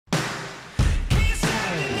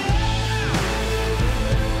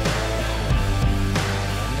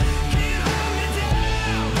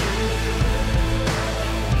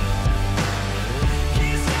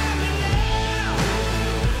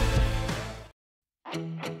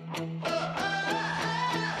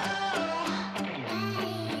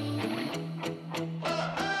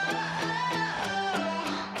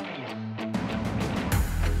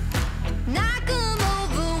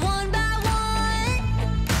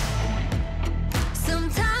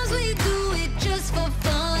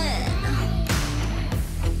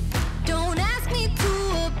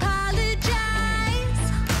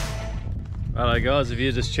Hello guys, if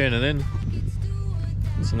you're just tuning in,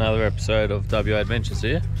 it's another episode of WA Adventures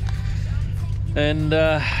here, and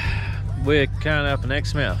we're currently up in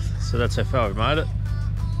Exmouth, so that's how far we've made it.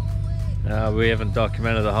 We haven't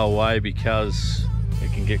documented the whole way because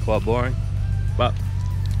it can get quite boring, but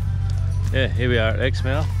yeah, here we are at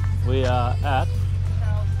Exmouth. We're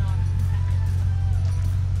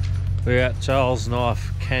at Charles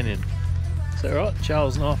Knife Canyon. Is that right?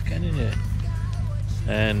 Charles Knife Canyon, yeah.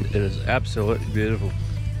 And it is absolutely beautiful.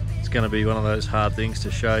 It's going to be one of those hard things to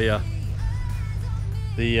show you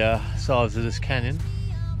the size of this canyon,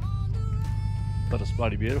 but it's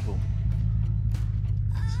bloody beautiful.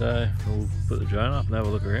 So we'll put the drone up and have a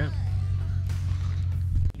look around.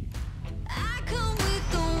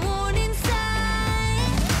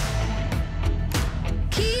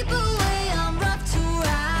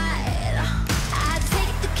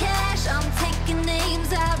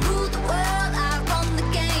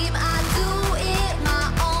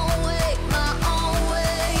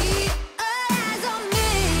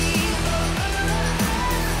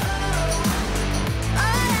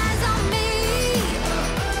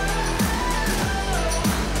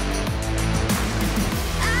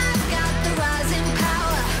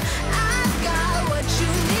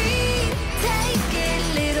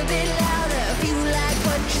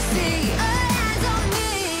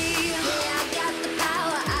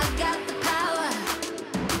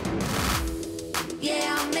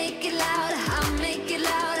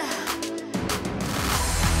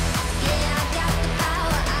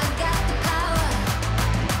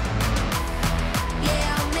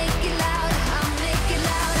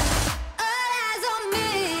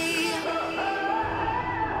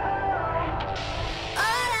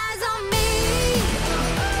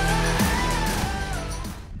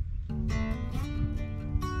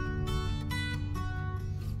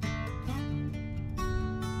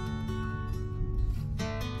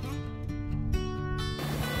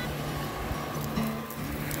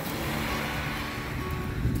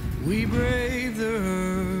 We braved the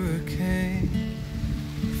hurricane,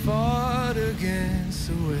 fought against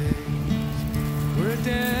the waves. We're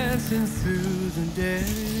dancing through the day.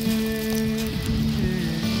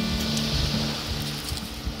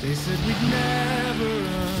 They said we'd never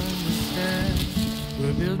understand.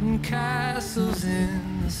 We're building castles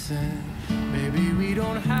in the sand. Maybe we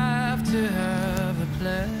don't have to have a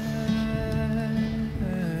plan.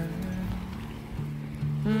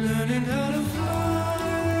 Learning how to fly.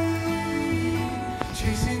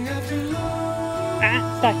 Chasing after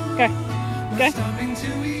love. Stop. Go. Stopping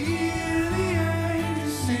till we hear the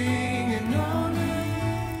angels singing all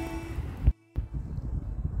night.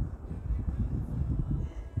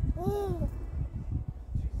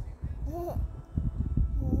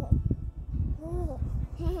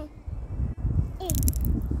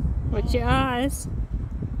 Watch your eyes.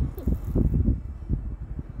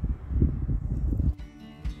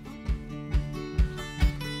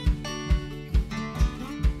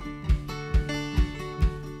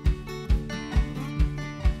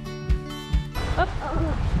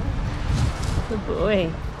 Good boy.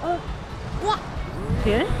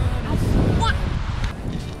 Good?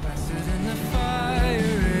 Faster than the fire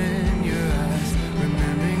in your eyes,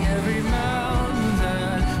 remembering every mountain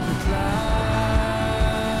that we climb.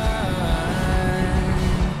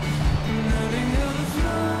 Learning how to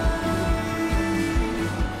fly.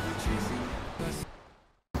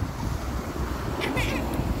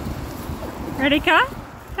 Ready, Car?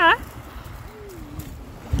 Car?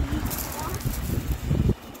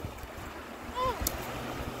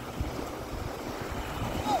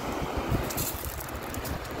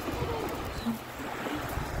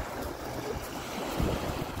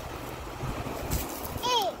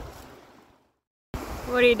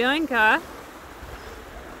 What are you doing, Car?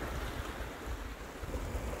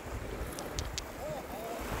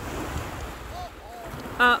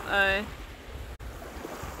 Uh-oh.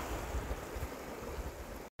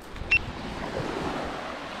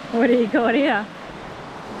 What do you got here?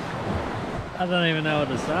 I don't even know what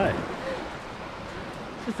to say.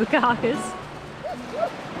 It's the carcass.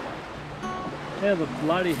 How the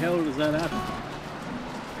bloody hell does that happen?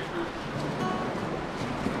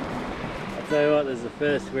 I'll tell you what, there's the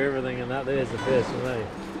first for everything, and that there's the first for me.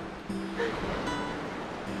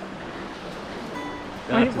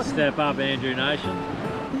 Gonna have to step up, Andrew Nation.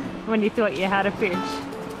 When you thought you had a fish.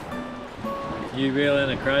 You reel in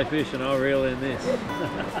a crayfish and I'll reel in this.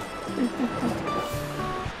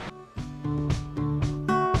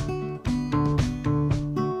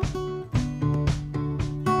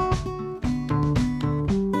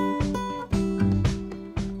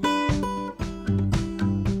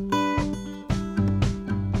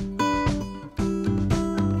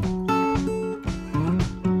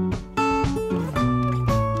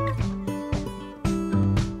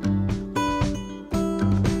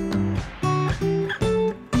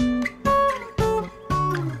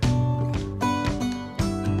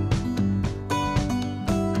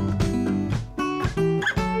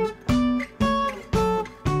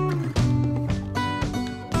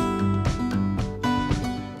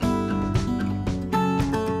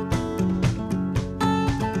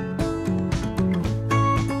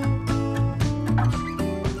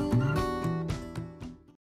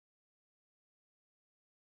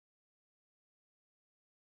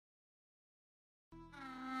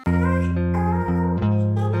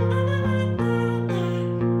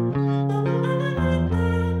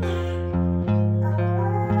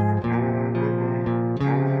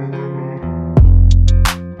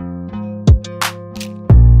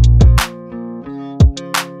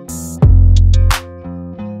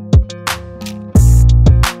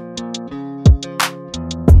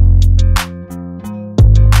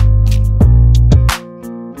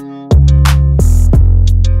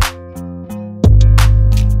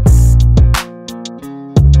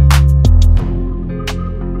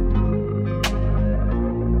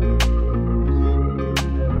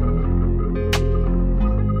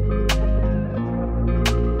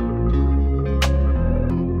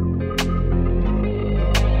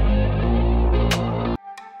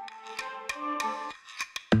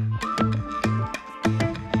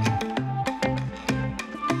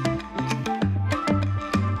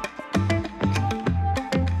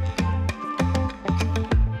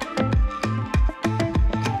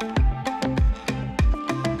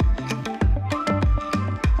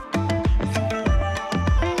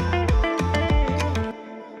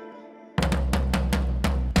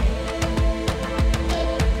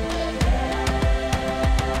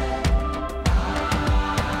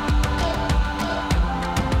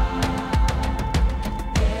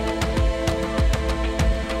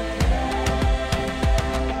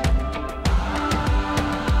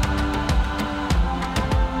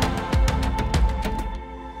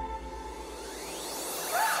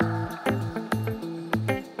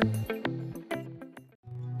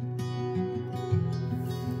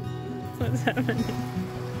 What's happening?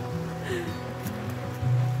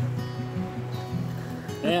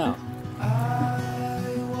 Now.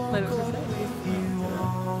 Let it proceed.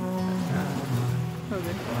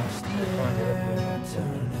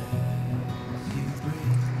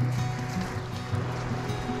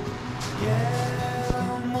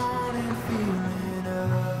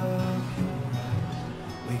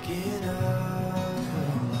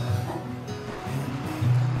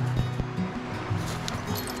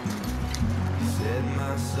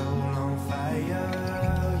 My soul on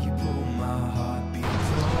fire, you pull my heartbeat on.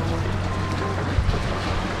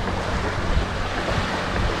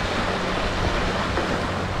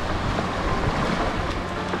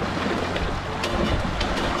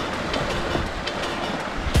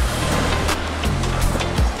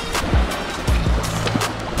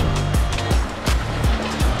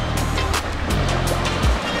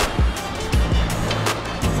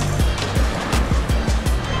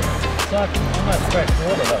 It's like almost fresh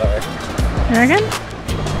water though, I reckon. You reckon?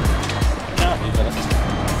 Can't use it.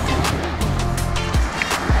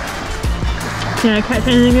 You want to catch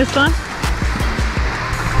anything this time?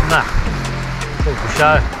 Nah. Cool for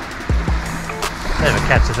show. Never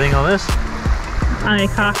catch a thing on this. Only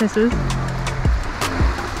carcasses.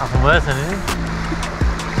 Nothing worth anything.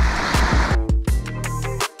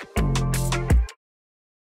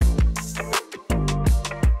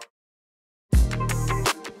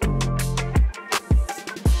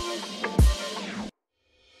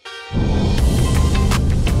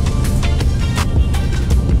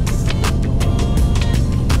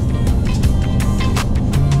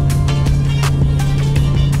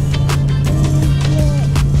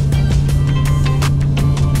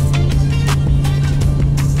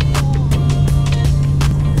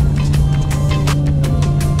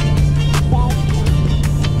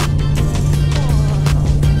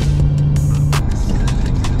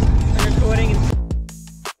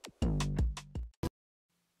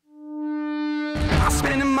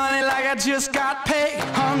 Spending money like I just got paid.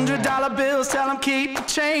 $100 bills, tell them keep the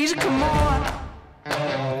change. Come on.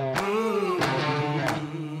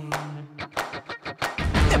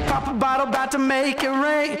 God, about to make it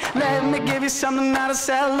rain. Let me give you something now to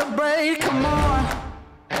celebrate. Come on.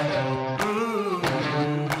 Ooh.